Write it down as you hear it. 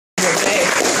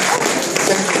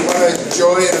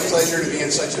joy and a pleasure to be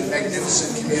in such a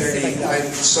magnificent community.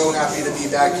 I'm so happy to be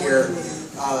back here.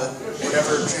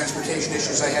 Whatever transportation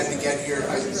issues I had to get here,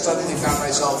 I suddenly found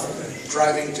myself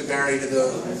driving to Barrie to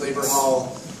the Labour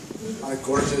Hall on a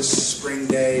gorgeous spring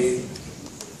day,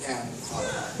 and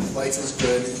life is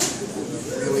good.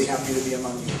 I'm really happy to be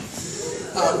among you.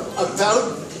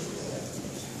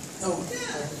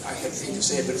 I hate to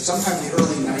say it, but sometime in the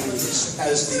early 90s,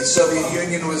 as the Soviet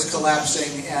Union was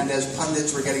collapsing and as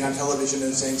pundits were getting on television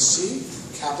and saying, see,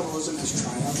 capitalism has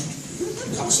triumphed,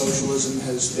 socialism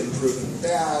has been proven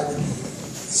bad,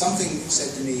 something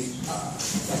said to me,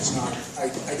 that's not, I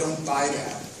don't buy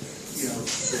that. You know,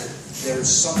 there's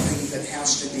something that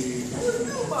has to be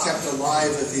kept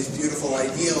alive of these beautiful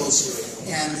ideals,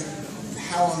 and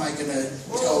how am I going to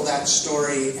tell that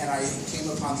story? And I came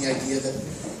upon the idea that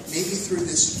maybe through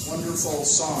this wonderful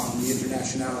song, the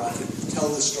Internationale, I could tell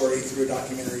the story through a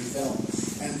documentary film.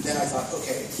 And then I thought,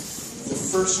 okay, the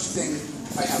first thing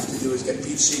I have to do is get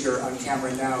Pete Seeger on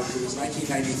camera now, because it was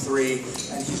 1993,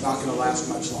 and he's not going to last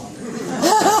much longer.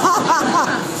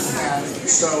 And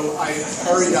so I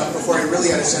hurried up before I really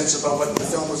had a sense about what the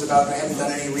film was about, and I hadn't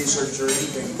done any research or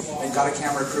anything, and got a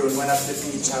camera crew and went up to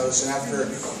Pete's house, and after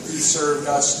he served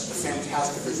us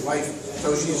fantastic, his wife,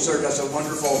 so she served us a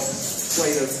wonderful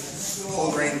plate of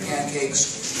whole grain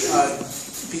pancakes,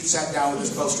 Pete sat down with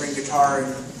his 12-string guitar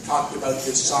and talked about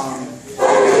this song.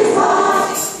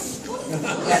 And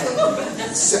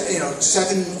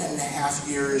 7.5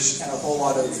 years and a whole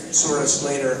lot of sorrows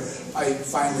later, I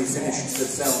finally finished the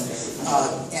film.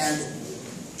 And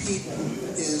Pete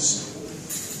is,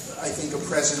 I think, a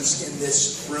presence in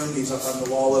this room. He's up on the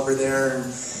wall over there,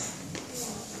 and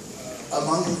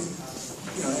among,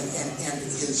 you know, and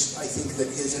his, I think that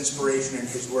his inspiration and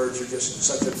his words are just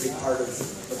such a big part of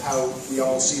how we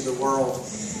all see the world.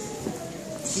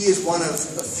 He is one of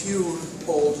a few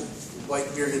old white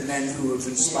bearded men who have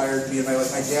inspired me in my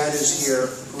life. My dad is here,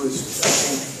 who is, I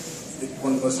think,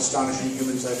 one of the most astonishing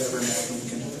humans I've ever met, and we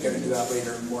can get into that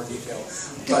later in more detail.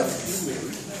 But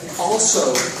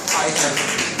also,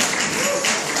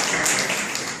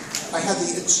 I had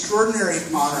the extraordinary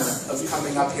honor of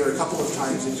coming up here a couple of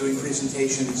times and doing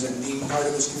presentations and being part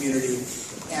of this community,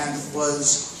 and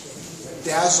was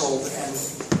dazzled and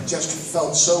just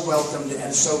felt so welcomed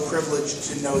and so privileged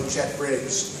to know Chet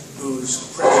Briggs, whose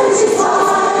presence is.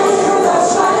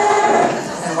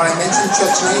 And when I mentioned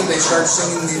Chet's name, they started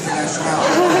singing the Internationale.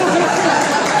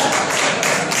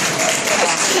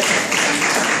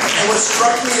 And what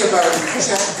struck me about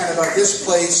Chet and about this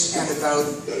place and about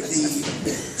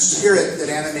the spirit that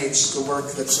animates the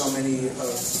work that so many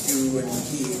of you and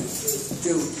he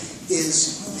do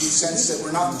is the sense that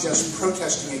we're not just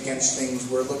protesting against things,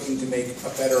 we're looking to make a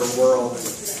better world.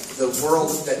 The world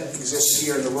that exists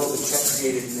here and the world that Chet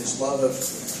created, and his love of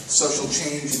social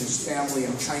change and his family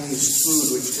and Chinese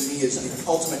food, which to me is the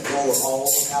ultimate goal of all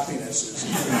happiness. Is,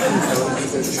 if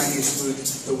there's Chinese food,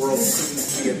 the world couldn't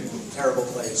be a terrible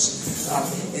place.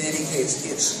 In any case,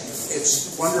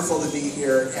 it's wonderful to be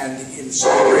here and in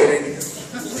celebrating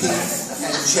Pete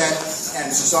and Chet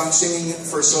and song singing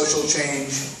for social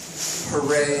change.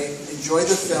 Hooray! Enjoy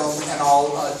the film, and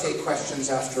I'll take questions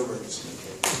afterwards.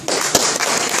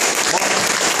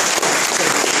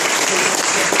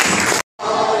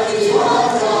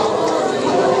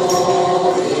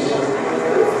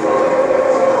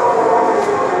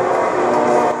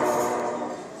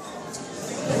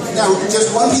 Now,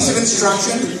 just one piece of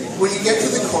instruction. When you get to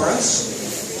the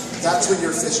chorus, that's when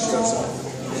your fist goes up.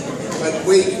 But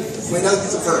wait out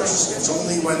the verse. It's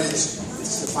only when it's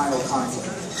the final conflict,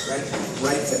 right?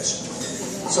 Right fist.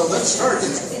 So let's start.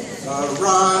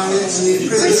 Arise, ye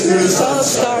prisoners of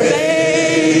starvation.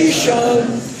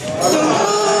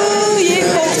 Debout, ye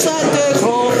forçats de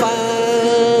grand pain.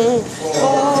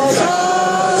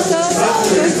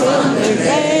 For the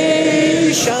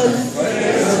nation.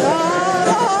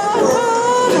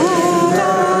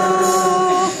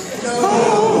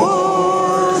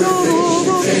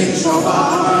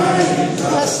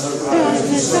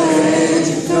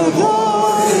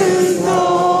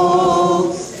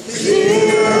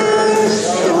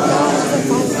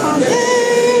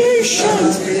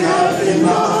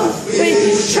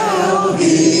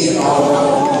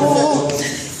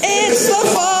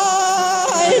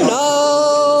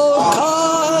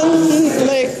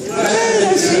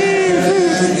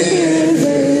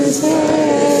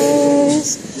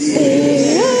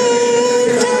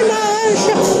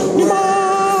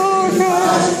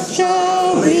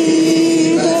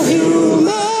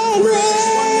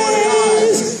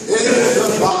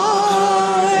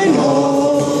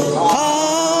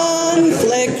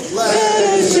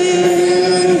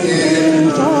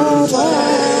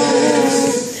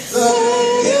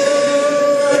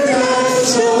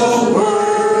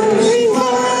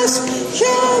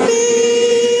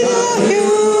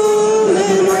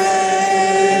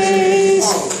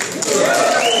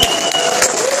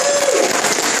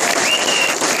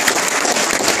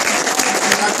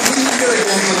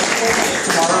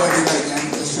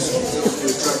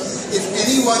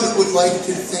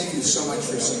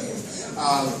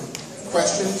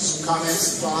 Questions,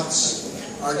 comments, thoughts,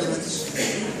 arguments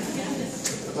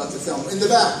about the film? In the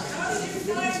back.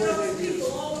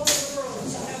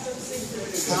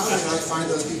 How did I find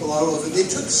those people all over? They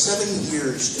took 7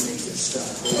 years to make this film.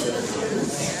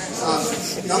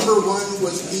 Number 1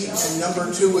 was Pete, and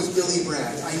number 2 was Billy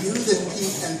Bragg. I knew that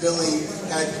Pete and Billy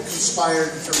had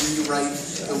conspired to rewrite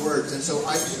the words, and so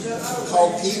I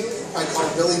called Pete, I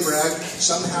called Billy Bragg.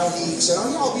 Somehow he said,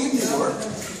 "Oh yeah, I'll be in New York,"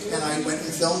 and I went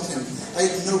and filmed him.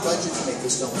 I had no budget to make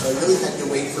this film, so I really had to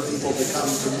wait for people to come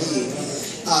to me.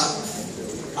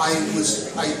 I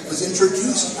was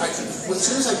introduced, as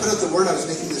soon as I put out the word I was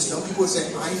making this film, people would say,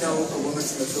 "I know a woman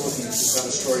from the Philippines who's got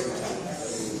a story to tell."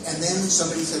 And then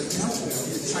somebody said, "No,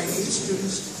 the Chinese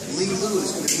students, Li Lu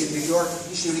is going to be in New York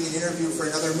shooting an interview for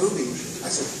another movie."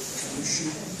 I said, "Can you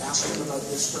ask him about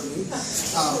this for me?"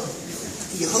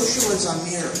 Yehoshua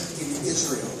Zamir in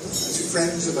Israel is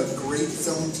friends of a great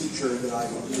film teacher that I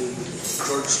knew,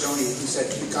 George Stoney. He said,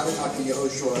 "You've got to talk to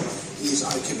Yehoshua. He's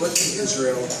on a kibbutz in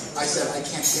Israel." I said, "I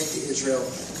can't get to Israel."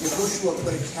 Yehoshua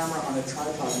put a camera on a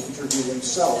tripod and interviewed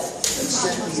himself and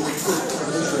sent me the clip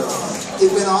from Israel.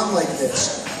 It went on like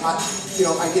this.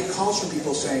 I get calls from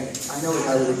people saying, "I know a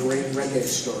guy with a great reggae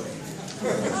story."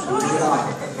 Bring it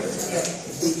on.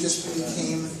 It just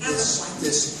became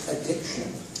this addiction.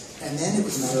 And then it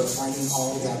was a matter of finding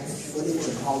all of that footage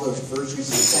and all those versions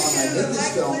of the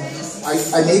song.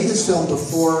 I made this film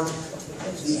before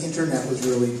the internet was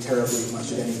really terribly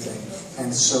much of anything. And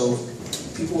so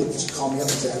people would just call me up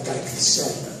and say, "I've got a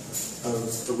cassette of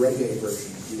the reggae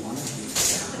version. Do you want it?"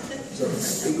 So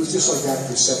it was just like that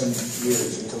for 7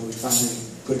 years until we finally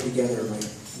put it together. My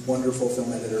wonderful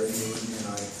film editor, Amy,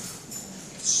 and I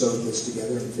sewed this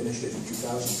together and finished it in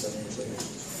 2000, 7 years later.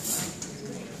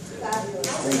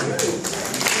 Thank you.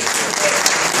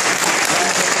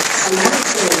 I want to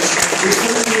say,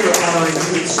 because we were honoring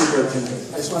Pete Seeger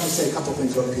tonight, I just want to say a couple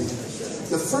things about Pete.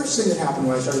 The first thing that happened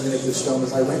when I started to make this film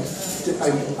is I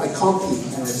called Pete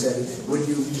and I said, "Would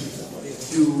you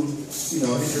do,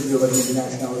 an interview about the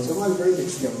Internationale?" He said, "Well, I have a very big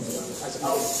film for that." I said,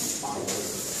 "Oh, fine."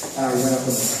 And I went up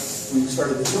and we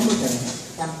started the film with him,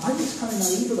 and I was kind of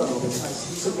naive about all this.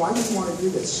 He said, "Why do you want to do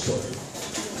this story?"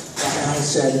 And I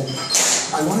said,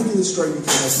 "I want to do this story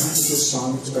because I think that this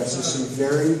song expresses some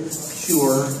very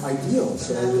pure ideals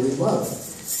that I really love."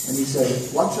 And he said,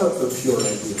 "Watch out for pure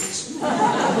ideals."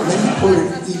 And then he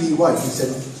quoted E.B. White. He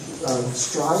said,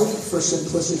 "Strive for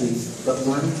simplicity, but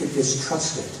learn to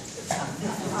distrust it."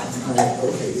 And I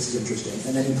thought, okay, this is interesting.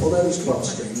 And then he pulled out his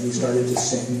 12-string and he started to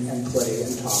sing and play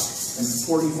and talk. And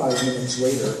 45 minutes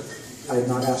later, I had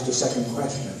not asked a second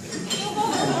question.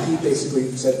 And he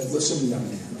basically said, "Listen, young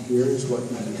man, here is what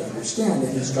you need to understand."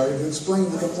 And he started to explain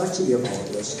the complexity of all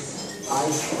of this. I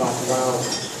thought, wow,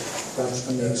 that's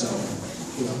amazing.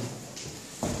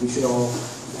 We should all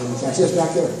have a chance. Yes,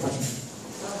 back there. Question.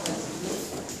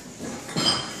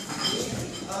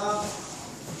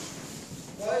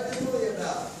 What is the movie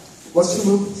about? What's the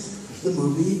movie? The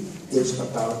movie is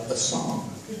about a song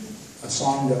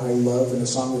that I love, and a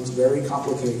song that's very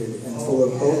complicated and full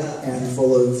of hope and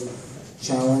full of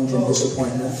challenge and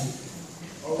disappointment.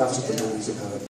 That's what the movie's about.